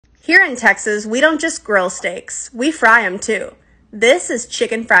Here in Texas, we don't just grill steaks, we fry them too. This is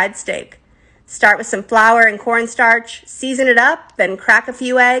chicken fried steak. Start with some flour and cornstarch, season it up, then crack a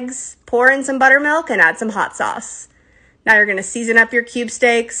few eggs, pour in some buttermilk, and add some hot sauce. Now you're going to season up your cube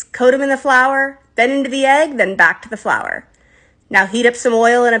steaks, coat them in the flour, then into the egg, then back to the flour. Now heat up some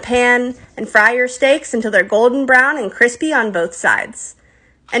oil in a pan and fry your steaks until they're golden brown and crispy on both sides.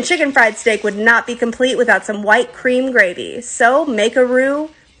 And chicken fried steak would not be complete without some white cream gravy. So make a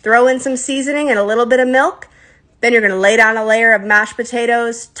roux, throw in some seasoning and a little bit of milk. Then you're going to lay down a layer of mashed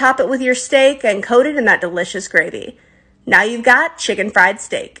potatoes, top it with your steak, and coat it in that delicious gravy. Now you've got chicken fried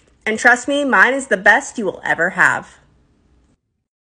steak. And trust me, mine is the best you will ever have.